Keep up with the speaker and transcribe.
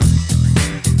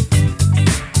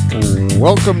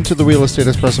Welcome to the Real Estate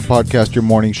Espresso Podcast, your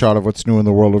morning shot of what's new in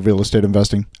the world of real estate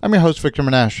investing. I'm your host, Victor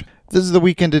Monash. This is the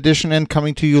weekend edition and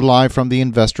coming to you live from the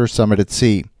Investor Summit at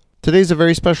Sea. Today's a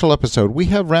very special episode. We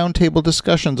have roundtable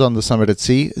discussions on the Summit at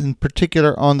Sea, in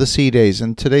particular on the sea days,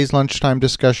 and today's lunchtime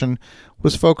discussion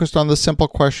was focused on the simple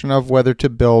question of whether to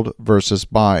build versus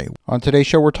buy. On today's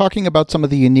show, we're talking about some of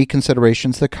the unique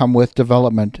considerations that come with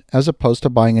development as opposed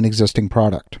to buying an existing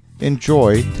product.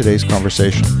 Enjoy today's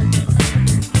conversation.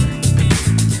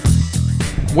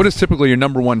 What is typically your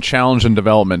number one challenge in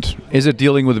development? Is it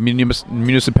dealing with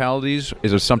municipalities?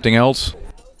 Is it something else?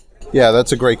 Yeah,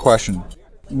 that's a great question.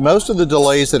 Most of the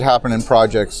delays that happen in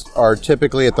projects are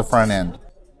typically at the front end.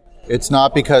 It's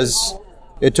not because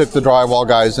it took the drywall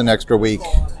guys an extra week,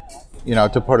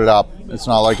 to put it up. It's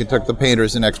not like it took the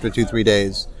painters an extra 2-3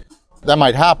 days. That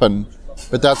might happen,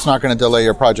 but that's not going to delay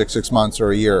your project 6 months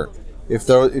or a year. If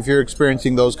you're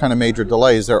experiencing those kind of major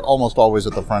delays, they're almost always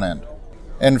at the front end.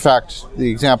 In fact, the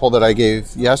example that I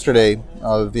gave yesterday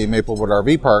of the Maplewood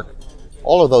RV Park,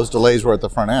 all of those delays were at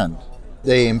the front end.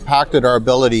 They impacted our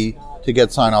ability to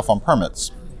get sign-off on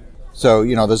permits. So,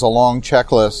 there's a long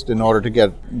checklist in order to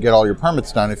get all your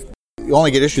permits done. If you only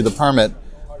get issued the permit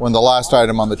when the last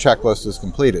item on the checklist is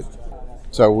completed.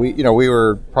 So we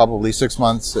were probably 6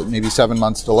 months, maybe 7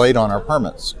 months delayed on our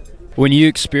permits. When you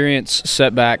experience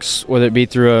setbacks, whether it be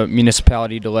through a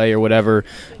municipality delay or whatever,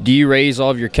 do you raise all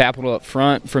of your capital up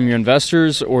front from your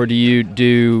investors, or do you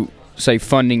do, say,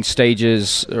 funding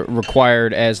stages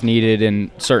required as needed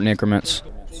in certain increments?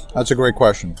 That's a great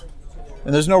question.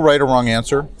 And there's no right or wrong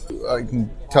answer. I can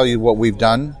tell you what we've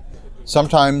done.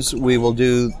 Sometimes we will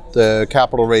do the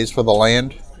capital raise for the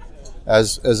land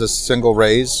as a single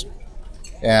raise.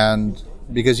 And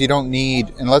because you don't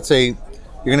need, and let's say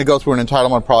you're going to go through an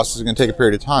entitlement process, it's going to take a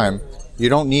period of time. You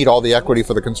don't need all the equity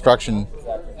for the construction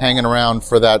hanging around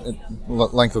for that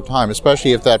length of time,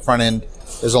 especially if that front end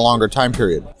is a longer time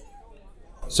period.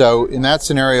 So in that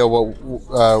scenario,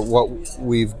 what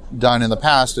we've done in the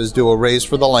past is do a raise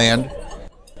for the land.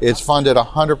 It's funded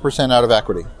 100% out of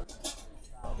equity.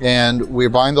 And we're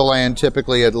buying the land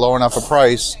typically at low enough a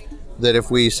price that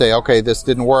if we say, okay, this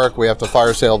didn't work, we have to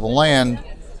fire sale the land,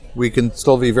 we can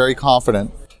still be very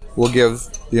confident. We'll give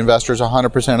the investors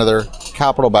 100% of their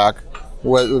capital back.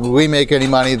 Whether we make any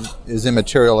money is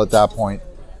immaterial at that point,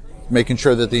 making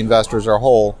sure that the investors are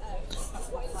whole.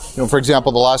 For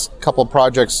example, the last couple of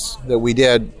projects that we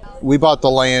did, we bought the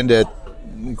land at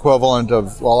equivalent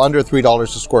of, under $3 a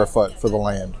square foot for the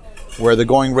land, where the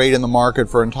going rate in the market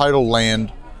for entitled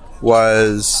land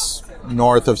was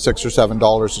north of $6 or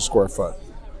 $7 a square foot.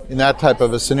 In that type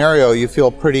of a scenario, you feel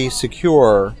pretty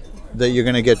secure that you're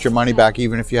going to get your money back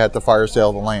even if you had to fire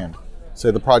sale the land. Say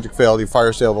the project failed, you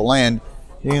fire sale the land,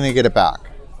 you're going to get it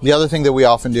back. The other thing that we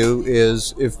often do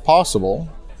is, if possible,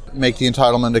 make the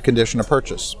entitlement a condition of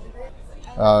purchase.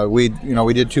 We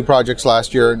did 2 projects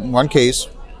last year. In one case,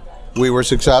 we were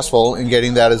successful in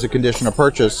getting that as a condition of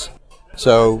purchase.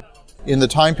 So in the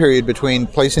time period between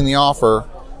placing the offer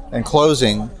and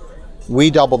closing,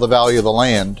 we doubled the value of the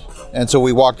land. And so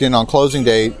we walked in on closing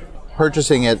day,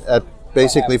 purchasing it at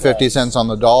basically 50 cents on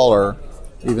the dollar,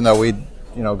 even though we'd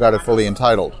got it fully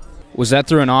entitled. Was that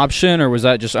through an option, or was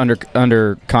that just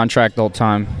under contract the whole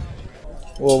time?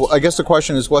 Well, I guess the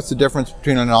question is, what's the difference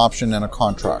between an option and a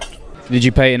contract? Did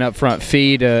you pay an upfront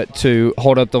fee to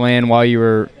hold up the land while you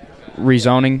were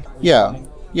rezoning?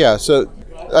 Yeah. So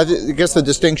I guess the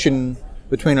distinction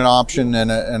between an option and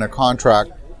a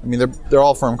contract, they're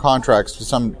all firm contracts to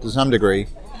some degree.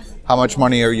 How much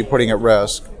money are you putting at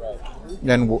risk?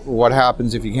 Then what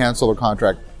happens if you cancel the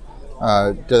contract?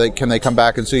 Can they come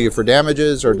back and sue you for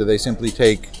damages, or do they simply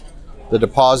take the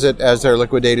deposit as their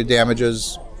liquidated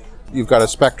damages? You've got a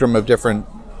spectrum of different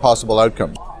possible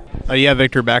outcomes.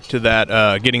 Victor, back to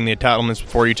that, getting the entitlements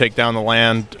before you take down the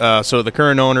land. So the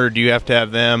current owner, do you have to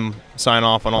have them sign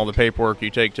off on all the paperwork you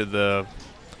take to the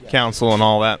council and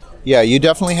all that? Yeah, you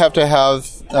definitely have to have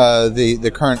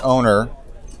the current owner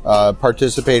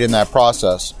participate in that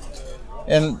process.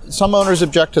 And some owners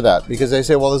object to that because they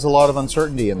say, well, there's a lot of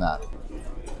uncertainty in that.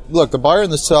 Look, the buyer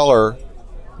and the seller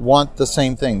want the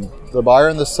same thing. The buyer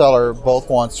and the seller both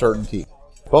want certainty.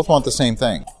 Both want the same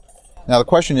thing. Now the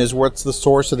question is, what's the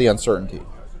source of the uncertainty?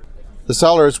 The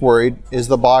seller is worried, is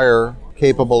the buyer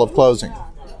capable of closing?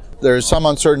 There's some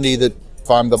uncertainty that if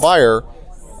I'm the buyer,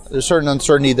 there's certain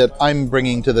uncertainty that I'm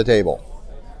bringing to the table.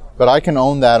 But I can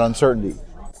own that uncertainty.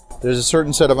 There's a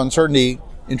certain set of uncertainty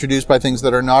introduced by things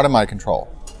that are not in my control.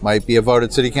 Might be a vote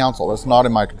at city council, that's not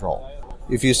in my control.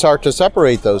 If you start to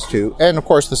separate those two, and of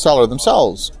course the seller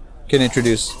themselves can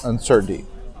introduce uncertainty.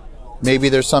 Maybe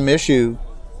there's some issue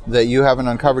that you haven't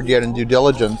uncovered yet in due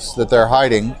diligence that they're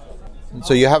hiding. And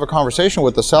so you have a conversation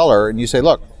with the seller and you say,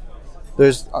 look,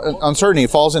 there's uncertainty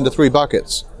falls into 3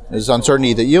 buckets. There's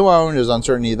uncertainty that you own, there's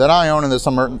uncertainty that I own, and there's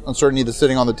some uncertainty that's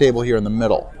sitting on the table here in the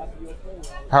middle.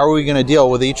 How are we going to deal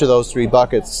with each of those 3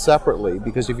 buckets separately?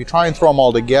 Because if you try and throw them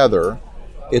all together,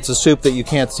 it's a soup that you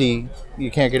can't see,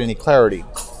 you can't get any clarity.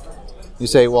 You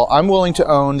say, well, I'm willing to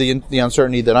own the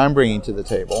uncertainty that I'm bringing to the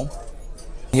table.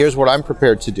 Here's what I'm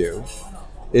prepared to do.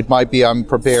 It might be I'm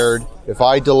prepared, if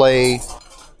I delay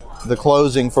the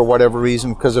closing for whatever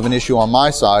reason because of an issue on my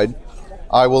side,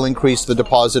 I will increase the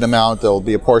deposit amount. There'll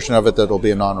be a portion of it that'll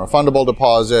be a non-refundable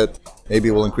deposit. Maybe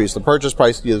we'll increase the purchase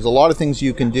price. There's a lot of things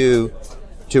you can do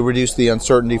to reduce the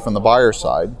uncertainty from the buyer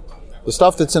side. The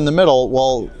stuff that's in the middle,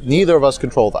 well, neither of us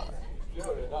control that.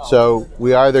 So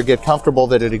we either get comfortable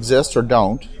that it exists or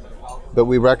don't, but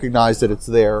we recognize that it's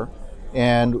there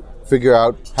and figure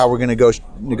out how we're going to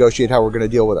negotiate how we're going to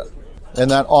deal with it. And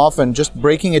that often, just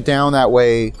breaking it down that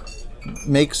way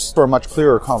makes for a much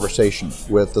clearer conversation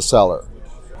with the seller.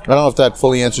 I don't know if that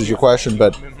fully answers your question,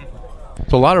 but...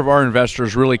 So a lot of our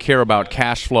investors really care about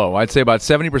cash flow. I'd say about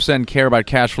 70% care about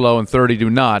cash flow and 30% do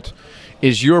not.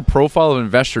 Is your profile of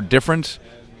investor different?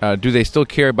 Do they still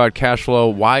care about cash flow?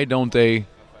 Why don't they?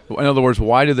 In other words,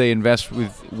 why do they invest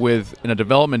with in a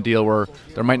development deal where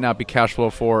there might not be cash flow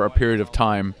for a period of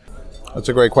time? That's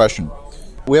a great question.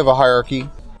 We have a hierarchy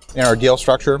in our deal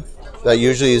structure that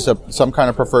usually is some kind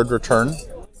of preferred return.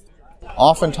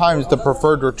 Oftentimes, the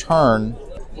preferred return,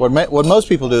 what most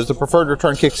people do is the preferred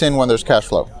return kicks in when there's cash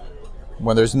flow,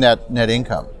 when there's net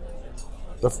income.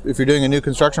 If you're doing a new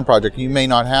construction project, you may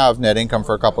not have net income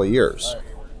for a couple of years.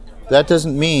 That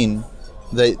doesn't mean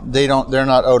they're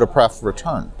not owed a pref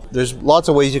return. There's lots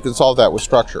of ways you can solve that with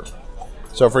structure.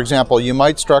 So, for example, you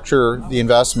might structure the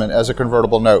investment as a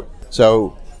convertible note.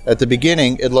 So, at the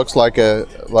beginning, it looks like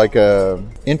a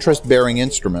interest-bearing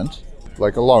instrument,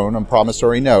 like a loan, a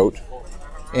promissory note,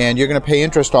 and you're going to pay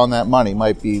interest on that money.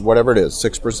 Might be whatever it is,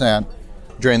 6%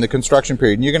 during the construction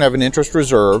period. And you're going to have an interest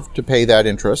reserve to pay that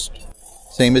interest,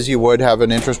 same as you would have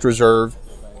an interest reserve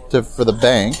for the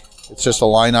bank. It's just a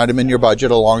line item in your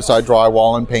budget alongside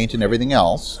drywall and paint and everything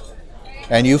else.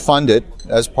 And you fund it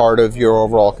as part of your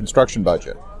overall construction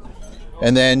budget.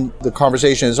 And then the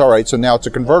conversation is, all right, so now it's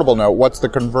a convertible note. What's the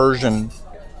conversion?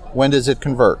 When does it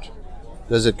convert?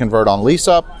 Does it convert on lease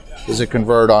up? Does it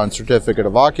convert on certificate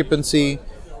of occupancy?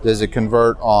 Does it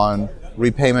convert on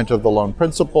repayment of the loan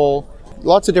principal?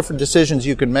 Lots of different decisions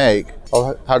you can make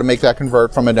of how to make that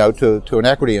convert from a note to an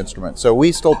equity instrument. So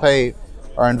we still pay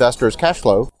our investors cash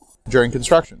flow during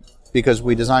construction because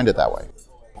we designed it that way.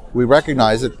 We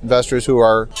recognize that investors who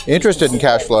are interested in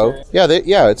cash flow,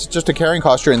 it's just a carrying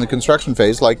cost during the construction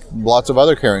phase, like lots of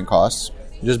other carrying costs.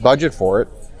 You just budget for it.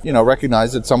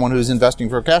 Recognize that someone who's investing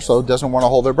for cash flow doesn't want to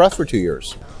hold their breath for 2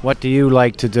 years. What do you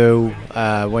like to do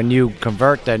when you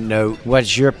convert that note?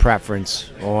 What's your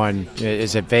preference on?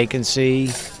 Is it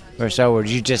vacancy or so, or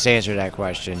did you just answer that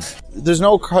question? There's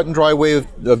no cut and dry way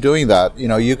of doing that.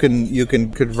 You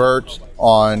can convert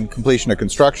on completion of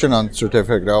construction, on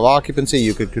certificate of occupancy.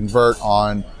 You could convert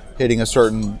on hitting a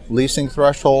certain leasing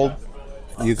threshold.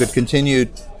 You could continue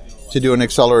to do an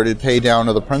accelerated pay down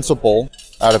of the principal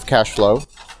out of cash flow,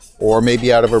 or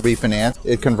maybe out of a refinance.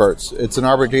 It converts. It's an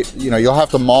arbitrary, you'll have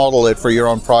to model it for your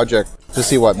own project to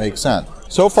see what makes sense.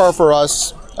 So far for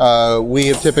us, we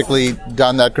have typically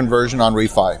done that conversion on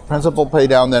refi. Principal pay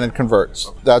down, then it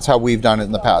converts. That's how we've done it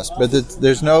in the past. But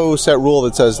there's no set rule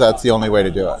that says that's the only way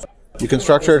to do it. You can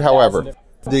structure it however.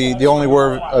 The only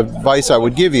word of advice I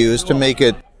would give you is to make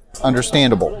it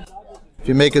understandable. If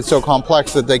you make it so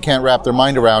complex that they can't wrap their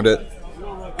mind around it,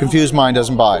 confused mind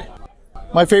doesn't buy.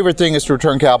 My favorite thing is to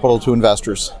return capital to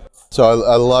investors. So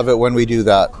I love it when we do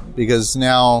that because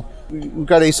now we've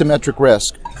got asymmetric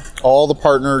risk. All the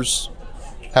partners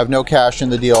have no cash in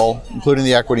the deal, including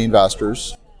the equity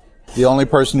investors. The only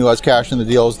person who has cash in the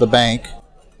deal is the bank.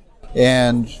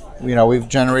 And, we're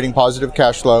generating positive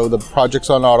cash flow. The project's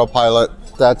on autopilot.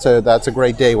 That's a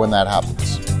great day when that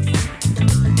happens.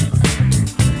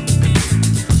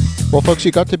 Well, folks,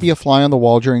 you got to be a fly on the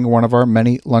wall during one of our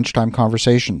many lunchtime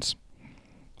conversations.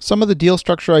 Some of the deal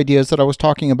structure ideas that I was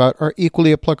talking about are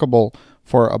equally applicable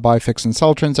for a buy, fix, and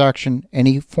sell transaction,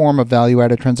 any form of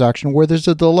value-added transaction where there's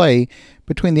a delay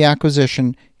between the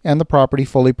acquisition and the property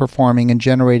fully performing and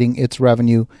generating its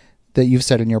revenue that you've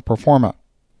set in your pro forma.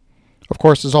 Of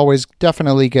course, as always,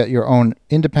 definitely get your own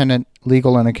independent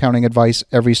legal and accounting advice.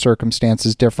 Every circumstance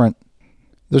is different.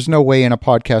 There's no way in a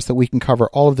podcast that we can cover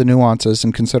all of the nuances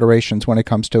and considerations when it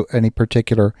comes to any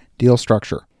particular deal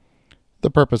structure. The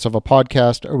purpose of a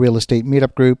podcast, a real estate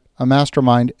meetup group, a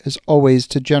mastermind is always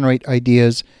to generate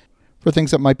ideas for things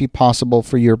that might be possible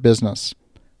for your business.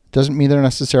 It doesn't mean they're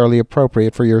necessarily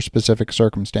appropriate for your specific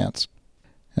circumstance.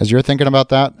 As you're thinking about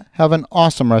that, have an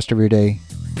awesome rest of your day.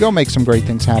 Go make some great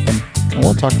things happen, and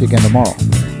we'll talk to you again tomorrow.